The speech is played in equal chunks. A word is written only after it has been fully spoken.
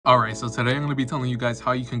Alright, so today I'm going to be telling you guys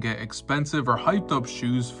how you can get expensive or hyped up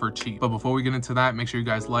shoes for cheap. But before we get into that, make sure you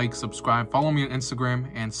guys like, subscribe, follow me on Instagram,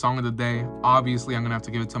 and song of the day. Obviously, I'm going to have to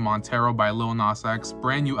give it to Montero by Lil Nas X.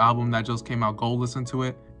 Brand new album that just came out. Go listen to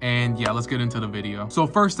it. And yeah, let's get into the video. So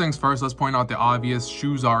first things first, let's point out the obvious.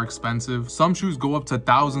 Shoes are expensive. Some shoes go up to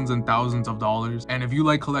thousands and thousands of dollars. And if you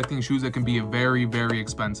like collecting shoes, it can be very, very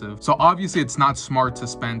expensive. So obviously it's not smart to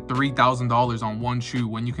spend $3,000 on one shoe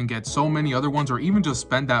when you can get so many other ones, or even just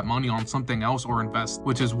spend that money on something else or invest,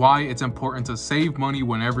 which is why it's important to save money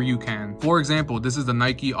whenever you can. For example, this is the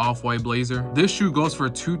Nike Off-White Blazer. This shoe goes for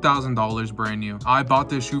 $2,000 brand new. I bought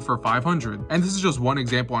this shoe for $500. And this is just one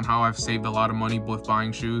example on how I've saved a lot of money with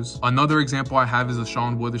buying shoes. Another example I have is the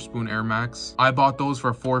Sean Wotherspoon Air Max. I bought those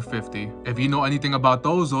for $450. If you know anything about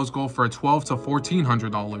those go for $1,200 to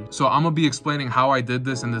 $1,400. So I'm gonna be explaining how I did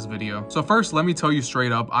this in this video. So first, let me tell you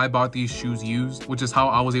straight up, I bought these shoes used, which is how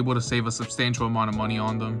I was able to save a substantial amount of money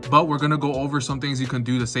on them. But we're gonna go over some things you can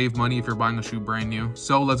do to save money if you're buying a shoe brand new.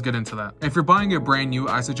 So let's get into that. If you're buying it brand new,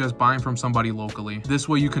 I suggest buying from somebody locally. This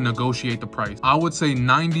way you can negotiate the price. I would say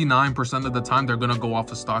 99% of the time they're gonna go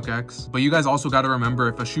off of StockX. But you guys also gotta remember,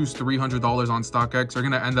 if a shoe's $300 on StockX, you're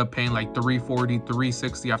gonna end up paying like $340,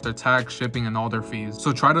 $360 after tax, shipping, and all their fees.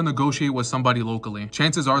 So try to negotiate with somebody locally.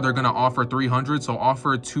 Chances are they're gonna offer $300, so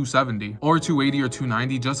offer $270 or $280 or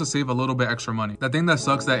 $290 just to save a little bit extra money. The thing that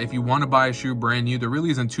sucks that if you want to buy a shoe brand new, there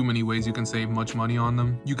really isn't too many ways you can save much money on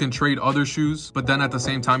them. You can trade other shoes, but then at the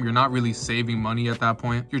same time, you're not really saving money at that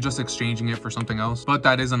point. You're just exchanging it for something else, but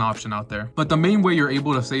that is an option out there. But the main way you're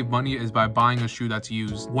able to save money is by buying a shoe that's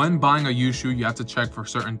used. When buying a used shoe, you have to check for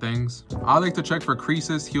certain things. I like to check for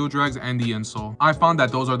creases, heel drags, and the insole. I found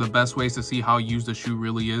that those are the best ways to see how used the shoe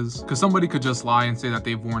really is, because somebody could just lie and say that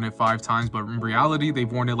they've worn it 5 times, but in reality,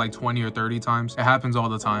 they've worn it like 20 or 30 times. It happens all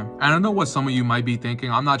the time. And I know what some of you might be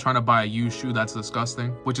thinking. I'm not trying to buy a used shoe. That's disgusting,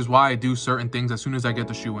 which is why I do certain things as soon as I get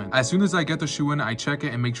the shoe in. As soon as I get the shoe in, I check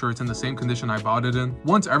it and make sure it's in the same condition I bought it in.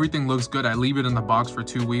 Once everything looks good, I leave it in the box for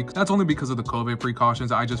 2 weeks. That's only because of the COVID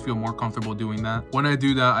precautions. I just feel more comfortable doing that. When I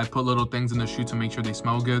do that, I put little things in the shoe to make sure they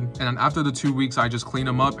smell good. And then after the 2 weeks, I just clean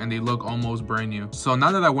them up and they look almost brand new. So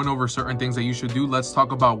now that I went over certain things that you should do, let's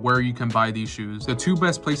talk about where you can buy these shoes. The 2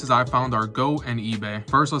 best places I found are GOAT and eBay.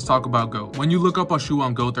 First, let's talk about GOAT. When you look up a shoe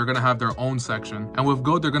on GOAT, they're gonna have their own section. And with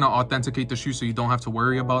GOAT, they're gonna authenticate the shoe so you don't have to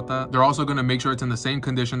worry about that. They're also gonna make sure it's in the same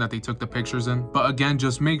condition that they took the pictures in. But again,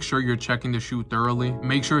 just make sure you're checking the shoe thoroughly.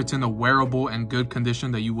 Make sure it's in a wearable and good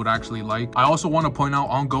condition that you would actually like. I also want to point out,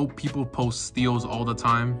 on GOAT, people post steals all the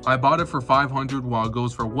time. I bought it for $500 while it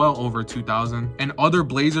goes for well over $2,000. And other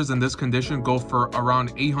Blazers in this condition go for around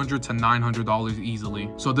 $800 to $900 easily.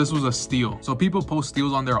 So this was a steal. So people post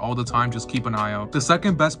steals on there all the time. Just keep an eye out. The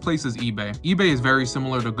second best place is eBay. eBay is very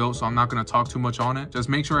similar to GOAT, so I'm not going to talk too much on it. Just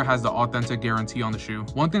make sure it has the authentic guarantee on the shoe.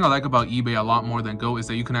 One thing I like about eBay a lot more than GOAT is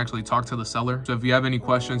that you can actually talk to the seller. So if you have any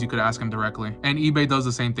questions, you could ask him directly. And eBay does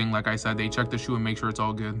the same thing. Like I said, they check the shoe and make sure it's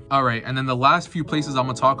all good. All right, and then the last few places I'm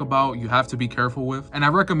going to talk about, you have to be careful with. And I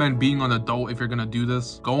recommend being an adult if you're going to do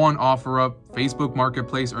this. Go on OfferUp, Facebook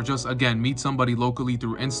Marketplace, or just, again, meet somebody locally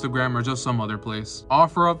through Instagram or just some other place.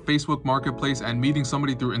 OfferUp, Facebook Marketplace, and meeting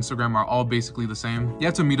somebody through Instagram are all basically the same. You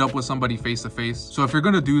have to meet up with somebody face to face. So if you're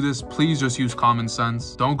gonna do this, please just use common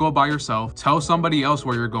sense. Don't go by yourself. Tell somebody else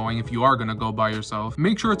where you're going if you are gonna go by yourself.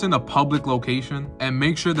 Make sure it's in a public location, and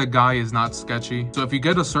make sure the guy is not sketchy. So if you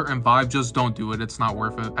get a certain vibe, just don't do it. It's not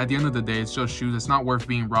worth it. At the end of the day, it's just shoes. It's not worth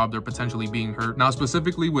being robbed or potentially being hurt. Now,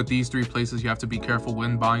 specifically with these 3 places, you have to be careful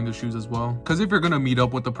when buying the shoes as well. Because if you're gonna meet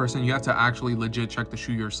up with the person, you have to actually legit check the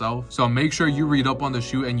shoe yourself. So make sure you read up on the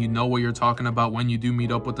shoe and you know what you're talking about when you do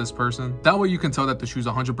meet up with this person. That way you can tell that the shoe's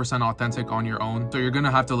 100% authentic on your own. So you're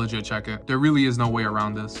gonna have to legit check it. There really is no way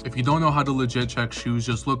around this. If you don't know how to legit check shoes,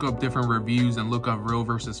 just look up different reviews and look up real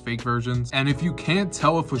versus fake versions. And if you can't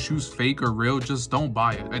tell if a shoe's fake or real, just don't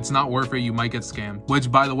buy it. It's not worth it. You might get scammed,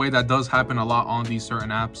 which, by the way, that does happen a lot on these certain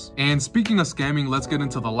apps. And speaking of scamming, let's get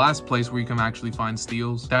into the last place where you can actually find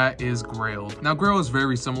steals. That is Grailed. Now, Grailed is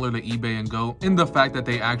very similar to eBay and GOAT in the fact that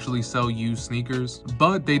they actually sell used sneakers,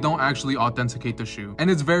 but they don't actually authenticate the shoe. And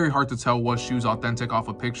it's very hard to tell what shoe's authentic off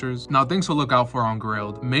of pictures. Now, things to look out for on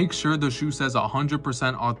Grailed. Make sure the shoe says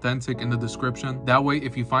 100% authentic in the description. That way,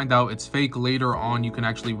 if you find out it's fake later on, you can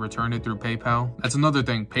actually return it through PayPal. That's another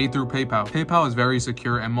thing, pay through PayPal. PayPal is very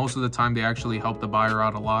secure, and most of the time they actually help the buyer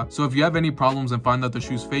out a lot. So if you have any problems and find that the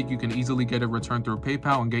shoe's fake, you can easily get it returned through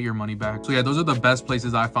PayPal and get your money back. So yeah, those are are the best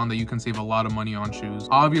places I found that you can save a lot of money on shoes.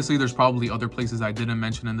 Obviously, there's probably other places I didn't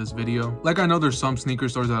mention in this video. Like, I know there's some sneaker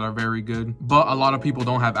stores that are very good, but a lot of people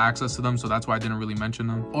don't have access to them, so that's why I didn't really mention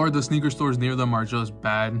them. Or the sneaker stores near them are just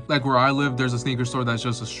bad. Like where I live, there's a sneaker store that's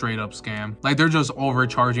just a straight up scam. Like, they're just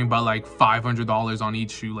overcharging by like $500 on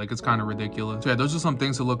each shoe. Like, it's kind of ridiculous. So yeah, those are some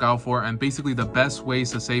things to look out for, and basically the best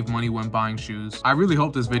ways to save money when buying shoes. I really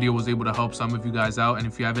hope this video was able to help some of you guys out, and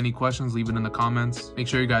if you have any questions, leave it in the comments. Make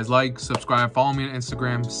sure you guys like, subscribe, follow me on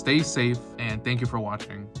Instagram, stay safe, and thank you for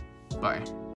watching. Bye.